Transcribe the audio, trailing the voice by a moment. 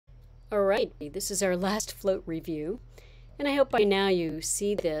Alright, this is our last float review, and I hope by now you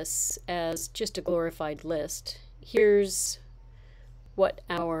see this as just a glorified list. Here's what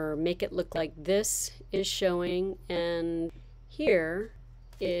our make it look like this is showing, and here's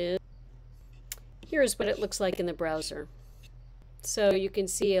what it looks like in the browser. So you can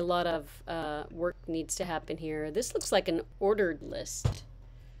see a lot of work needs to happen here. This looks like an ordered list.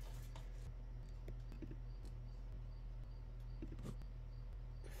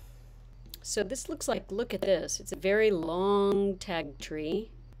 So this looks like, look at this, it's a very long tag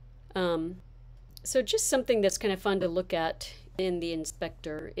tree. So just something that's kind of fun to look at in the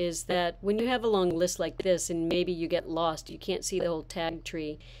inspector is that when you have a long list like this and maybe you get lost, you can't see the whole tag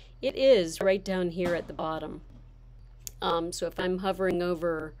tree, it is right down here at the bottom. So if I'm hovering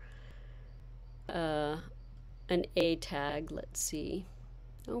over an A tag, let's see.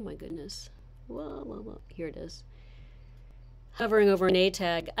 Oh my goodness. Whoa. Here it is. Hovering over an A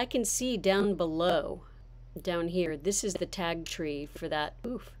tag, I can see down below, down here, this is the tag tree for that,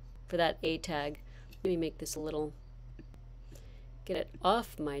 for that A tag. Let me make this a little, get it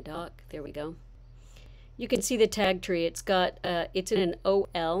off my dock. There we go. You can see the tag tree. It's got, it's in an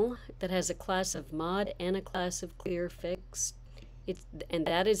OL that has a class of mod and a class of clearfix. And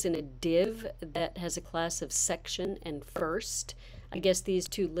that is in a div that has a class of section and first. I guess these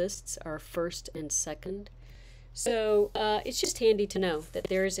two lists are first and second. So it's just handy to know that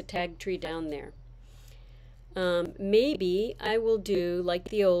there is a tag tree down there. Maybe I will do like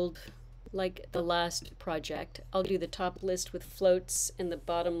the last project. I'll do the top list with floats and the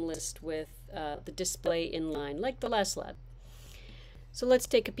bottom list with the display inline, like the last lab. So let's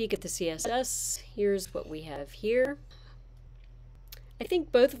take a peek at the CSS. Here's what we have here. I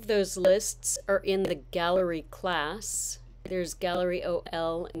think both of those lists are in the gallery class. There's gallery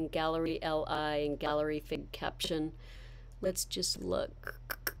OL and gallery LI and gallery fig caption. Let's just look.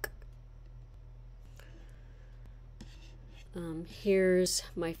 Here's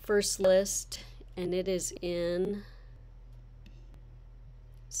my first list, and it is in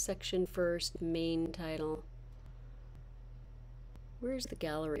section first, main title. Where's the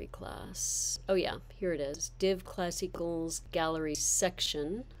gallery class? Oh yeah, here it is. Div class equals gallery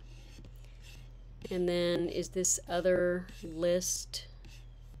section. And then is this other list?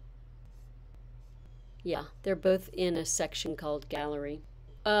 Yeah, they're both in a section called gallery.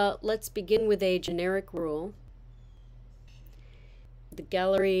 Let's begin with a generic rule. The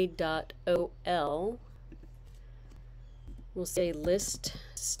gallery.ol will say list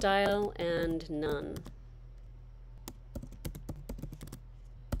style and none.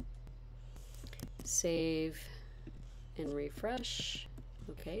 Save and refresh.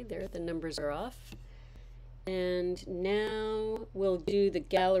 Okay, there, the numbers are off. And now we'll do the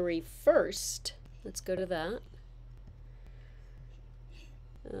gallery first. Let's go to that.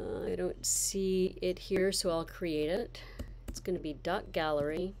 I don't see it here, so I'll create it. It's going to be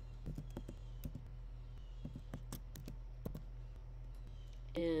 .gallery.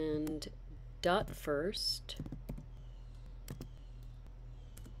 And .first.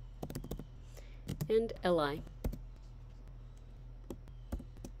 And li.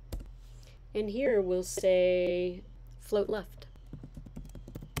 And here we'll say float left.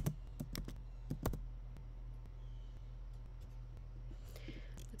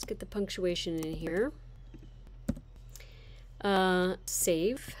 Let's get the punctuation in here.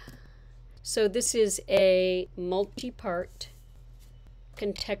 Save. So this is a multi-part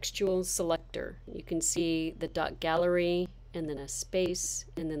contextual selector. You can see the .gallery and then a space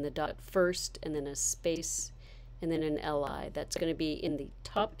and then the .first and then a space and then an li. That's going to be in the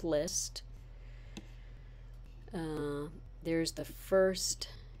top list. There's the first,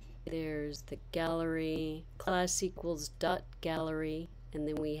 there's the gallery, class equals .gallery, and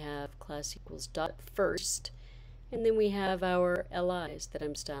then we have class equals .first, and then we have our LIs that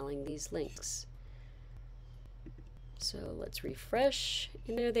I'm styling these links. So let's refresh,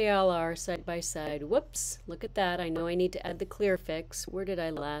 and there they all are side by side. Whoops, look at that. I know I need to add the clearfix. Where did I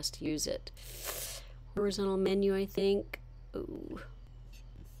last use it? Horizontal menu, I think. Ooh.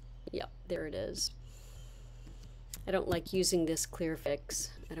 Yep, there it is. I don't like using this clearfix.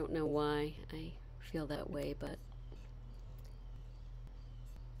 I don't know why I feel that way, but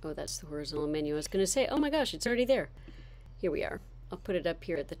oh, that's the horizontal menu. I was going to say, oh my gosh, it's already there. Here we are. I'll put it up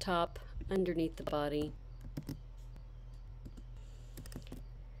here at the top, underneath the body.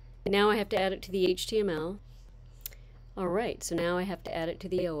 And now I have to add it to the HTML. All right, so now I have to add it to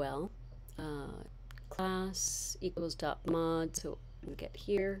the OL. Class equals .mod, so we get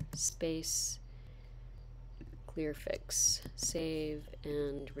here, space, clearfix, save,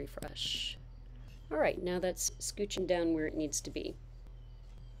 and refresh. All right, now that's scooching down where it needs to be.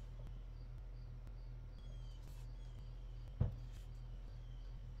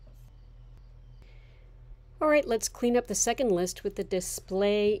 All right, let's clean up the second list with the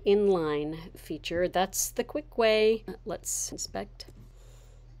display inline feature. That's the quick way. Let's inspect.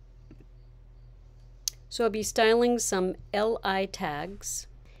 So I'll be styling some LI tags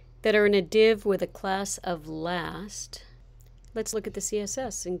that are in a div with a class of last. Let's look at the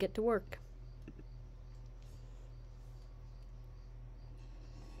CSS and get to work.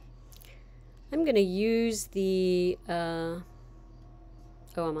 I'm going to use the, oh,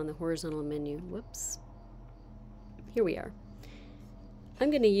 I'm on the horizontal menu. Whoops. Here we are. I'm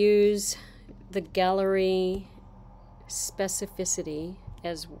going to use the gallery specificity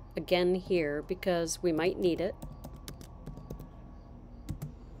as again here because we might need it.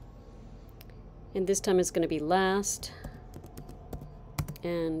 And this time it's going to be last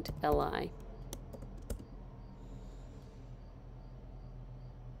and LI.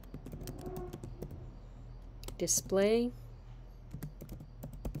 Display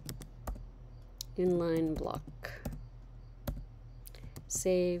inline block.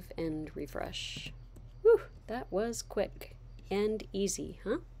 Save and refresh. Whew, that was quick and easy,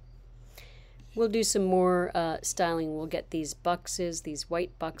 huh? We'll do some more styling. We'll get these boxes, these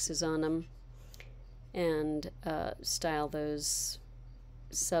white boxes on them, and style those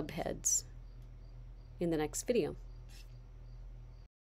subheads in the next video.